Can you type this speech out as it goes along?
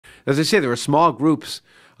As I say, there were small groups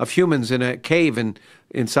of humans in a cave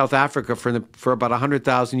in South Africa for about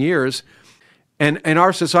 100,000 years. And in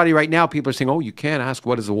our society right now, people are saying, oh, you can't ask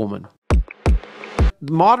what is a woman.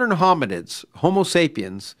 Modern hominids, Homo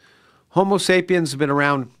sapiens have been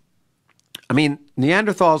around. I mean,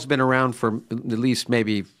 Neanderthals have been around for at least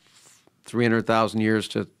maybe 300,000 years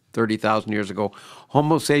to 30,000 years ago.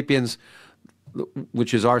 Homo sapiens,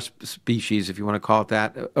 which is our species, if you want to call it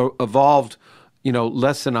that, evolved,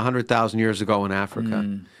 less than 100,000 years ago in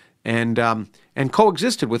Africa, and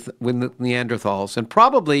coexisted with the Neanderthals. And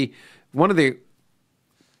probably one of the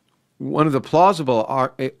plausible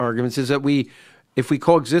arguments is that if we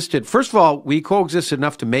coexisted, first of all, we coexisted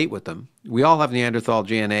enough to mate with them. We all have Neanderthal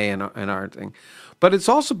DNA in our thing. But it's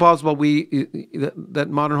also possible that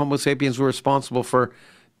modern Homo sapiens were responsible for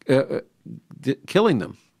killing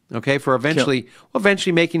them, okay, for eventually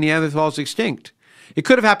making Neanderthals extinct. It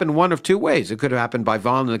could have happened one of two ways. It could have happened by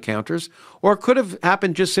violent encounters, or it could have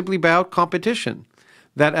happened just simply by out competition.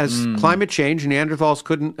 That as climate changed, Neanderthals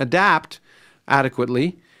couldn't adapt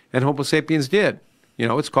adequately, and Homo sapiens did.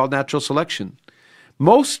 It's called natural selection.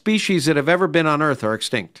 Most species that have ever been on Earth are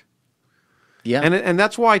extinct. Yeah. And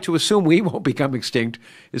that's why to assume we won't become extinct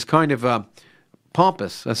is kind of a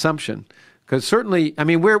pompous assumption. Because certainly, I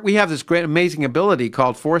mean, we have this great, amazing ability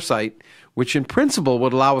called foresight, which in principle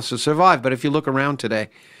would allow us to survive. But if you look around today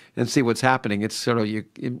and see what's happening, it's sort of,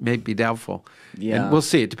 it may be doubtful. Yeah. And we'll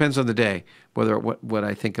see. It depends on the day, what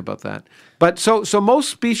I think about that. But so most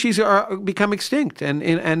species become extinct. And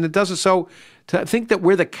it doesn't, so to think that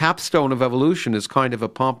we're the capstone of evolution is kind of a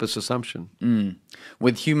pompous assumption.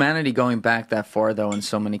 With humanity going back that far, though, and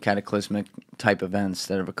so many cataclysmic type events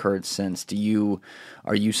that have occurred since,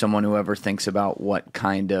 are you someone who ever thinks about what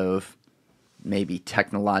kind of maybe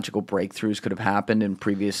technological breakthroughs could have happened in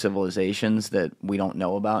previous civilizations that we don't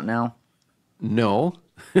know about now? No.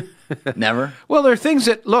 Never? Well, there are things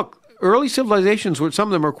that, look, early civilizations, some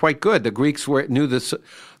of them are quite good. The Greeks knew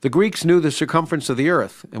the circumference of the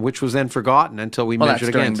Earth, and which was then forgotten until we measured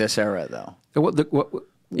again. During this era, though.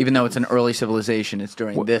 Even though it's an early civilization, it's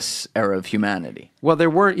during this era of humanity. Well, there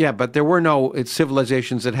were no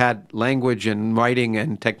civilizations that had language and writing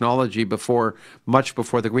and technology much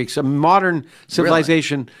before the Greeks. A modern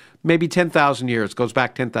civilization, maybe 10,000 years, goes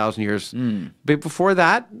back 10,000 years. But before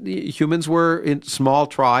that, humans were in small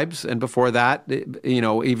tribes, and before that,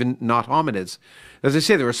 even not hominids. As I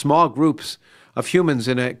say, there were small groups of humans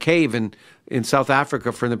in a cave in South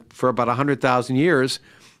Africa for about 100,000 years.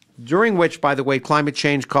 During which, by the way, climate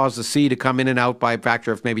change caused the sea to come in and out by a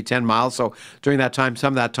factor of maybe 10 miles. So during that time,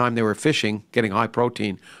 some of that time they were fishing, getting high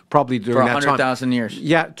protein. Probably during that time. For 100,000 years.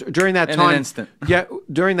 Yeah, during that time. In an instant. Yeah,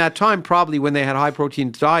 during that time, probably when they had high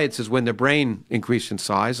protein diets is when their brain increased in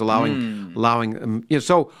size, allowing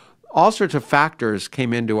so all sorts of factors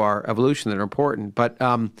came into our evolution that are important. But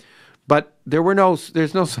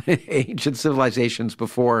there's no ancient civilizations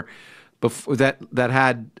before that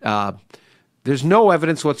had. There's no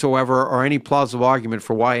evidence whatsoever or any plausible argument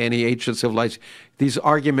for why any ancient civilization, these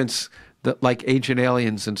arguments that like ancient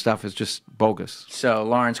aliens and stuff is just bogus. So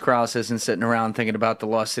Lawrence Krause isn't sitting around thinking about the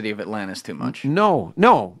lost city of Atlantis too much. No,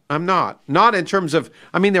 I'm not. Not in terms of,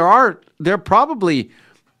 I mean, there are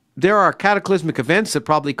cataclysmic events that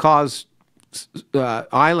probably cause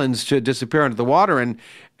islands to disappear under the water, and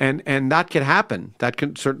that can happen. That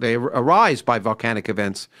can certainly arise by volcanic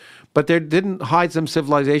events. But there didn't hide some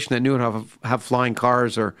civilization that knew how to have flying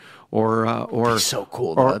cars or It'd be so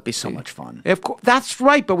cool, though. It'd be so much fun. That's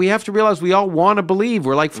right, but we have to realize we all want to believe.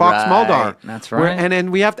 We're like Fox Mulder. That's right.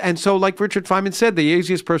 And so like Richard Feynman said, the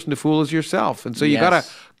easiest person to fool is yourself. And so you got to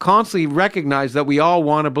constantly recognize that we all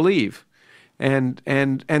want to believe. And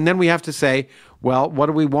then we have to say, well, what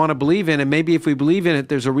do we want to believe in? And maybe if we believe in it,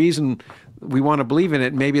 there's a reason we want to believe in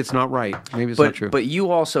it. Maybe it's not right. Maybe it's not true. But you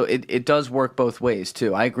also, it does work both ways,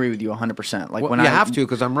 too. I agree with you 100%. Like you have to,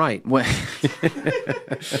 because I'm right. When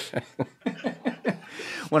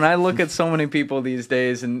I look at so many people these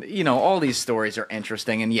days, and, all these stories are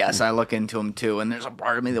interesting, and yes, I look into them, too, and there's a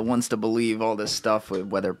part of me that wants to believe all this stuff,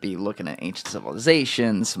 whether it be looking at ancient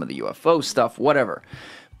civilizations, some of the UFO stuff, whatever.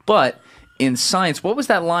 But in science, what was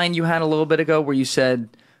that line you had a little bit ago where you said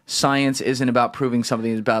science isn't about proving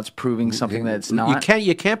something; it's about proving something that it's not?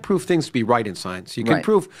 You can't prove things to be right in science. You can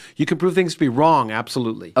prove things to be wrong,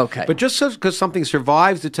 absolutely. Okay. But just because something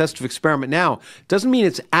survives the test of experiment now doesn't mean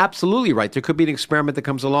it's absolutely right. There could be an experiment that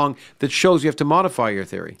comes along that shows you have to modify your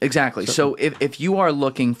theory. Exactly. So if you are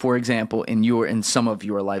looking, for example, in some of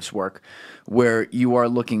your life's work, where you are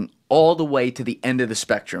looking all the way to the end of the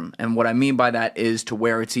spectrum. And what I mean by that is to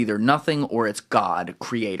where it's either nothing or it's God,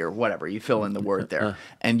 creator, whatever. You fill in the word there.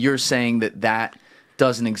 And you're saying that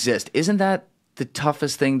doesn't exist. Isn't that the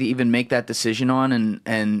toughest thing to even make that decision on?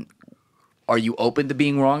 And are you open to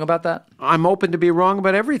being wrong about that? I'm open to be wrong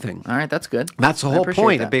about everything. All right, that's good. That's the whole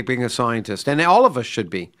point of being a scientist, and all of us should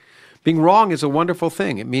be. Being wrong is a wonderful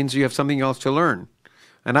thing. It means you have something else to learn.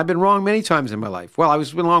 And I've been wrong many times in my life. Well, I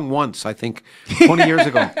was wrong once, I think, 20 years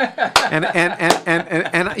ago.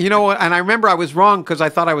 And you know what? And I remember I was wrong because I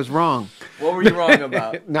thought I was wrong. What were you wrong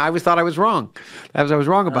about? No, I always thought I was wrong. I was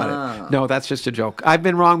wrong about it. No, that's just a joke. I've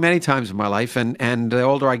been wrong many times in my life, and the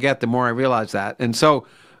older I get, the more I realize that. And so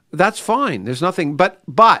that's fine. There's nothing. But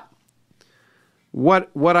what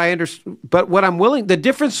I understand. But what I'm willing. The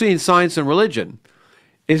difference between science and religion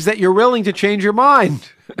is that you're willing to change your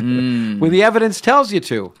mind when the evidence tells you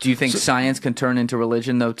to. Do you think science can turn into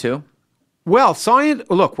religion, though, too? Well, science,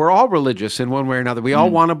 look, we're all religious in one way or another. We all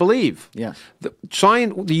want to believe. Yes. The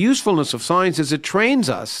usefulness of science is it trains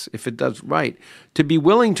us, if it does right, to be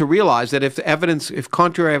willing to realize that if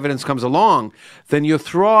contrary evidence comes along, then you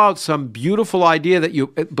throw out some beautiful idea that you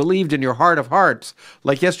believed in your heart of hearts,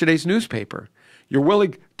 like yesterday's newspaper. You're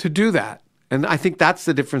willing to do that. And I think that's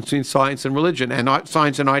the difference between science and religion, and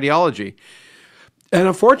science and ideology. And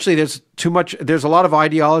unfortunately, there's a lot of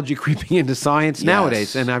ideology creeping into science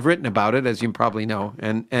nowadays, and I've written about it, as you probably know.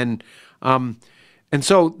 And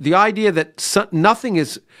so the idea that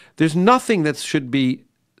there's nothing that should be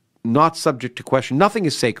not subject to question. Nothing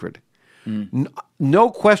is sacred. No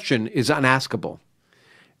question is unaskable.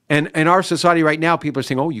 And in our society right now, people are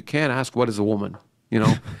saying, "Oh, you can't ask what is a woman," you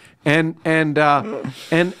know. And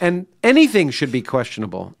anything should be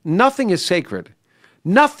questionable. Nothing is sacred.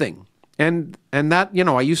 Nothing. And that, you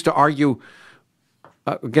know, I used to argue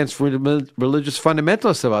against religious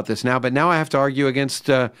fundamentalists about this now, but now I have to argue against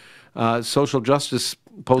social justice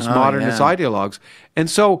postmodernist ideologues. And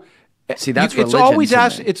so, see, that's it's always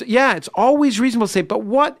it's always reasonable to say, but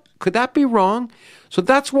what could that be wrong? So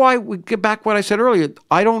that's why we get back to what I said earlier.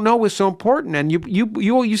 I don't know is so important, and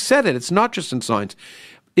you said it. It's not just in science.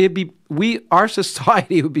 Our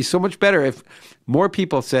society would be so much better if more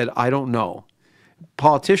people said, "I don't know."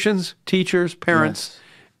 Politicians, teachers, parents,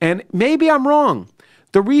 and maybe I'm wrong.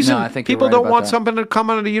 The reason people don't want somebody to come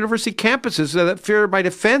onto the university campuses is that fear might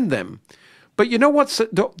offend them. But you know what?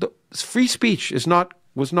 The free speech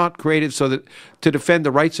was not created so that to defend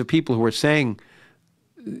the rights of people who are saying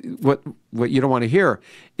what you don't want to hear.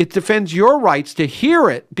 It defends your rights to hear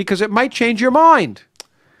it because it might change your mind.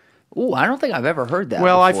 Oh, I don't think I've ever heard that.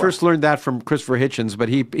 Well, before. I first learned that from Christopher Hitchens, but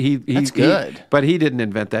That's good. But he didn't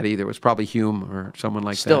invent that either. It was probably Hume or someone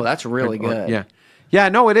like that. Still, that's really good. Yeah.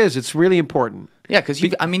 No, it is. It's really important. Yeah, because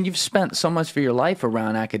you've spent so much of your life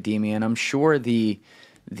around academia, and I'm sure the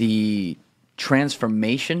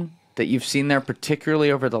transformation that you've seen there, particularly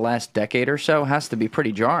over the last decade or so, has to be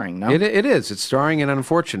pretty jarring. No, it is. It's jarring and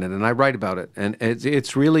unfortunate, and I write about it, and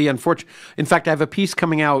it's really unfortunate. In fact, I have a piece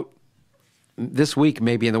coming out this week,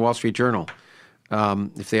 maybe in the Wall Street Journal,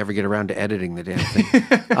 if they ever get around to editing the damn thing.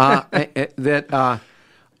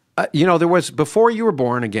 You know, there was, before you were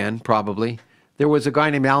born again, probably, there was a guy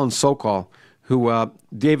named Alan Sokol who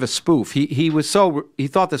gave a spoof. He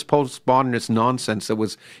thought this postmodernist nonsense that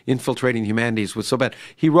was infiltrating humanities was so bad.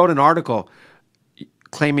 He wrote an article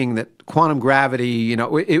claiming that quantum gravity, you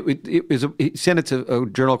know, he sent it to a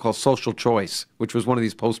journal called Social Choice, which was one of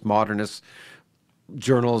these postmodernist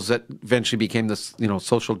journals that eventually became this, you know,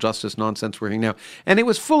 social justice nonsense we're hearing now. And it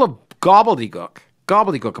was full of gobbledygook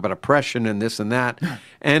about oppression and this and that.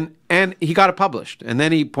 And he got it published. And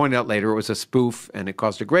then he pointed out later it was a spoof, and it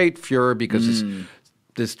caused a great furor because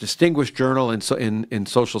this distinguished journal in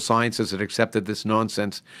social sciences that accepted this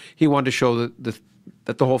nonsense, he wanted to show that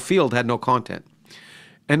the whole field had no content.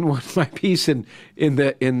 And my piece in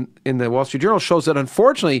the Wall Street Journal shows that,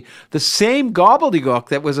 unfortunately, the same gobbledygook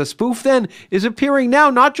that was a spoof then is appearing now,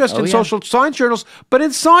 not just in social science journals, but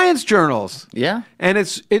in science journals. Yeah. And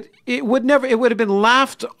it would have been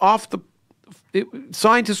laughed off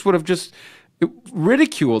scientists would have just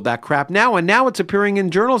ridiculed that crap now, and now it's appearing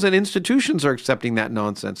in journals, and institutions are accepting that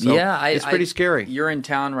nonsense. So it's pretty scary. You're in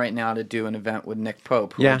town right now to do an event with Nick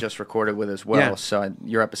Pope, who I just recorded with as well. So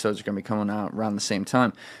your episodes are going to be coming out around the same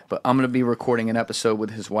time. But I'm going to be recording an episode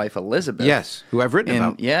with his wife Elizabeth. Yes, who I've written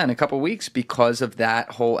about. Yeah, in a couple of weeks because of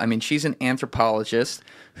that whole. I mean, she's an anthropologist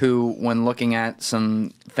who, when looking at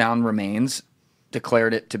some found remains,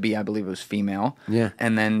 declared it to be, I believe it was female. Yeah,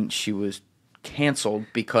 and then she was canceled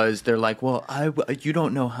because they're like, well, you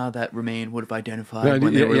don't know how that remain would have identified.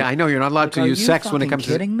 I know you're not allowed to use sex when it comes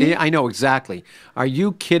to. Me? Yeah, I know exactly. Are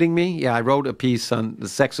you kidding me? Yeah, I wrote a piece on the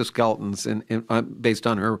sexist Galtons based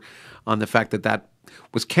on the fact that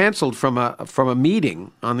was canceled from a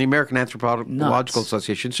meeting on the American Anthropological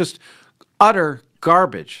Association. It's just utter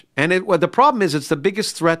garbage. And the problem is it's the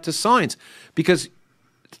biggest threat to science, because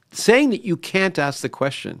saying that you can't ask the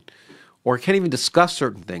question or can't even discuss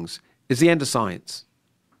certain things is the end of science.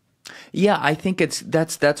 Yeah, I think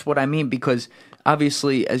that's what I mean, because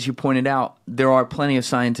obviously, as you pointed out, there are plenty of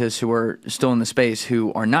scientists who are still in the space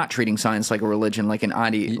who are not treating science like a religion, like an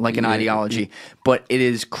ideology, but it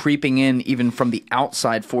is creeping in even from the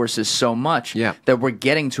outside forces so much that we're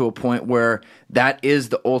getting to a point where that is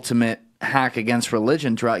the ultimate hack against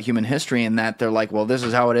religion throughout human history, and that they're like, well, this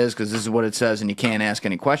is how it is because this is what it says, and you can't ask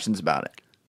any questions about it.